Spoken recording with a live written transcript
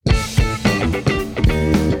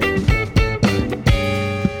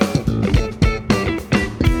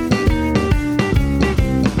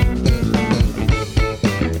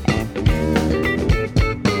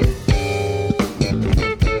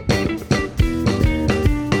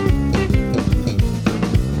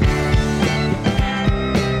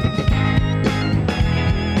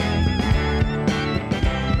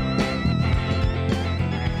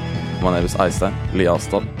My name is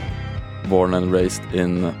Eystein, born and raised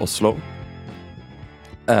in Oslo.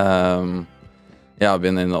 I've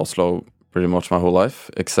been in Oslo pretty much my whole life,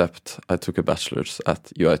 except I took a bachelor's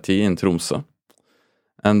at UiT in Tromsø.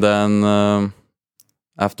 And then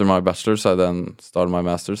after my bachelor's, I then started my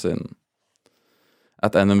master's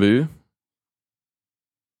at NMBU.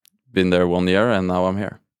 Been there 1 year, and now I'm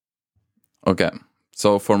here. Okay,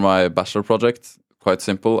 so for my bachelor project, quite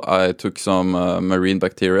simple. I took some marine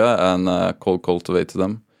bacteria and cold cultivated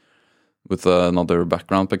them with another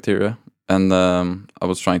background bacteria. And I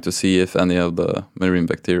was trying to see if any of the marine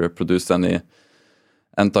bacteria produced any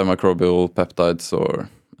antimicrobial peptides or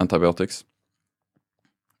antibiotics.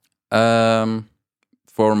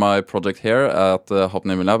 For my project here at the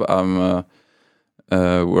Hapnimi Lab, I'm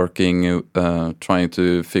working trying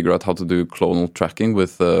to figure out how to do clonal tracking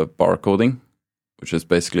with barcoding, which is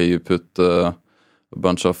basically you put a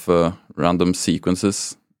bunch of random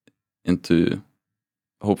sequences into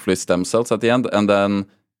hopefully stem cells at the end, and then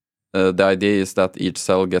the idea is that each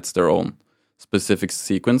cell gets their own specific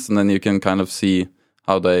sequence, and then you can kind of see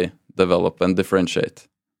how they develop and differentiate.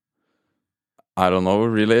 I don't know,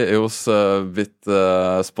 really. It was a bit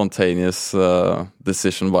spontaneous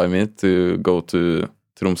decision by me to go to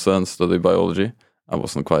Tromsø and study biology. I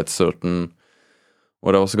wasn't quite certain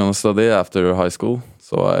what I was going to study after high school,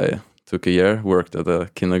 so I took a year, worked at a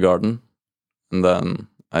kindergarten, and then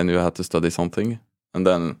I knew I had to study something. And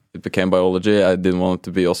then it became biology. I didn't want it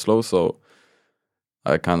to be Oslo, so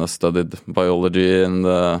I kind of studied biology in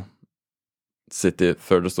the city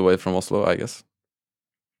furthest away from Oslo, I guess.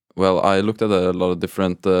 Well, I looked at a lot of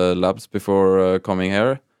different labs before coming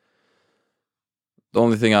here. The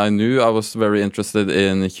only thing I knew, I was very interested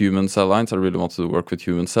in human cell lines. I really wanted to work with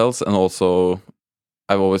human cells, and also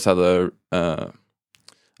I've always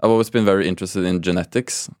been very interested in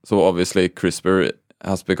genetics. So obviously CRISPR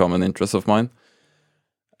has become an interest of mine.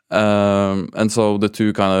 And so the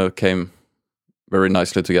two kind of came very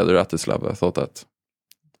nicely together at this lab. I thought that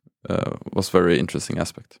was a very interesting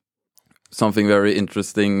aspect. Something very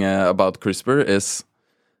interesting about CRISPR is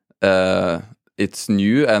it's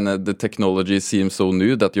new, and the technology seems so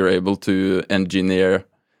new that you're able to engineer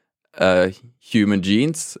human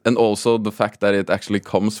genes, and also the fact that it actually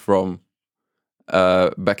comes from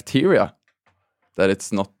bacteria, that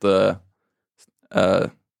it's not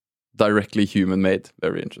directly human-made.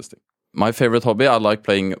 Very interesting. My favorite hobby, I like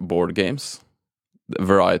playing board games, a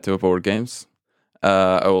variety of board games.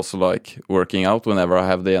 I also like working out whenever I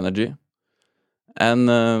have the energy. And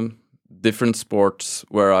different sports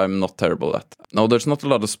where I'm not terrible at. No, there's not a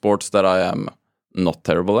lot of sports that I am not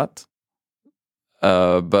terrible at.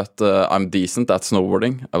 But I'm decent at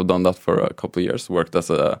snowboarding. I've done that for a couple of years, worked as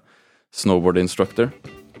a snowboard instructor.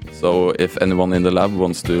 So if anyone in the lab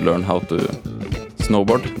wants to learn how to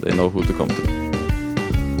snowboard, they know who to come to.